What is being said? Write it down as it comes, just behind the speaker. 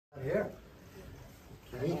Here.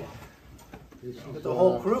 Okay. With the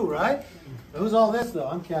whole crew, right? Who's all this though?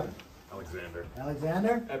 I'm Kevin. Alexander.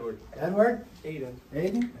 Alexander? Edward. Edward? Aiden.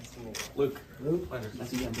 Aiden? Nice to meet you. Luke. Luke? Nice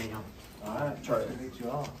to meet you. All right. Charlie. Nice to meet you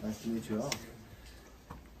all. Nice to meet you all.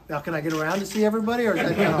 Now, can I get around to see everybody, or is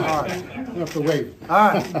that kind of hard? You have to wait. All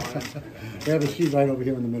right. We have a sheet right over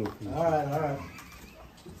here in the middle. All right, all right.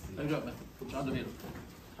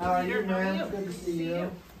 How are you, man? Good to see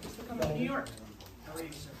you. Thanks for coming to New York. How are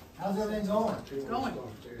you, sir? How's everything going? It's going.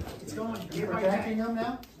 It's going. You Right protecting back. them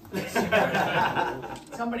now?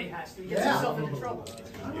 Somebody has to. He gets Yeah. himself into trouble.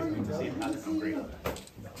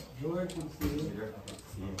 George, good to see you.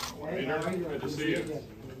 Hey, how are you? Good to see you. again.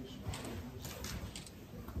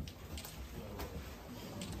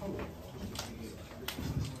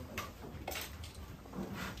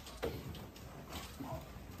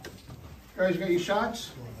 Guys, got your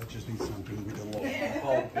shots? I just need something we can walk.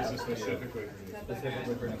 Oh, this is specifically.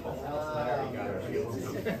 Specifically for Nicole.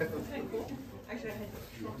 Actually, I had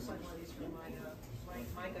Trump sign one of these for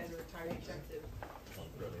my guys are retired detective.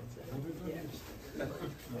 Yeah.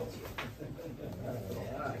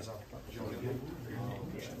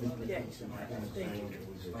 Thank you.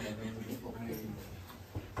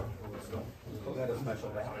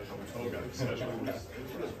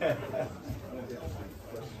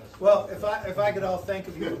 Well, if I could all thank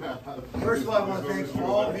of you. First of all, I want to thank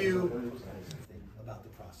all of you about the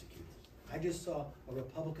prosecutors. I just saw a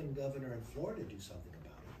Republican governor in Florida do something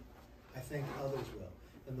about it. I think others will.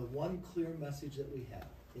 And the one clear message that we have,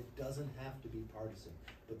 it doesn't have to be partisan,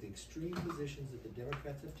 but the extreme positions that the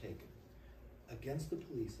Democrats have taken against the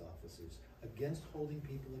police officers, against holding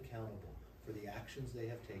people accountable for the actions they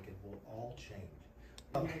have taken will all change.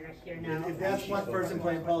 If that's one person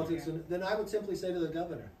playing politics, then I would simply say to the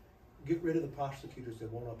governor, get rid of the prosecutors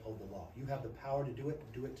that won't uphold the law. You have the power to do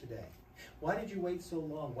it today. Why did you wait so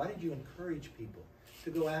long? Why did you encourage people to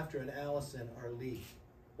go after an Allison or Lee?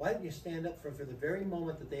 Why didn't you stand up for the very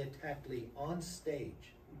moment that they attacked Lee on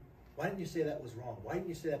stage? Why didn't you say that was wrong? Why didn't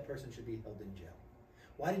you say that person should be held in jail?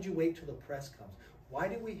 Why did you wait till the press comes? Why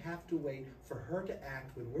did we have to wait for her to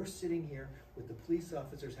act when we're sitting here with the police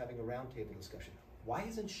officers having a roundtable discussion? Why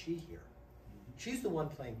isn't she here? She's the one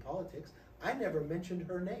playing politics. I never mentioned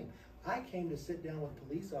her name. I came to sit down with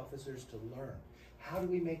police officers to learn. How do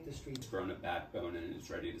we make the streets grown a backbone and is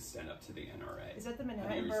ready to stand up to the NRA? Is that the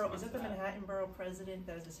Manhattan Borough? Is that the Manhattan Borough president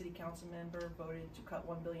that, as a city council member, voted to cut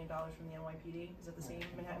 $1 billion from the NYPD? Is that the same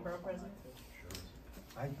Manhattan Borough president?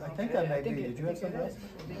 I think that may be. Did you have something else?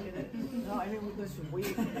 I think it is. No, I mean, listen,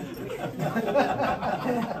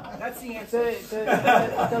 That's the answer.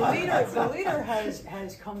 The leader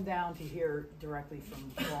has come down to hear directly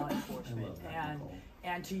from law enforcement,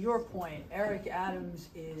 and to your point, Eric Adams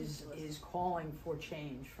is calling for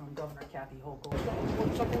change from Governor Kathy Hochul.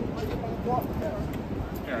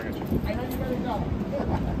 Here, I got you. I know you gotta go.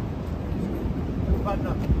 Button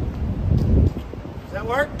up. Does that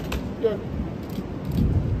work? Good.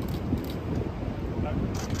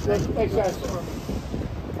 Thanks, guys.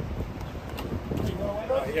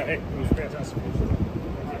 Yeah, hey, it was fantastic.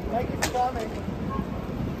 Thank you for coming.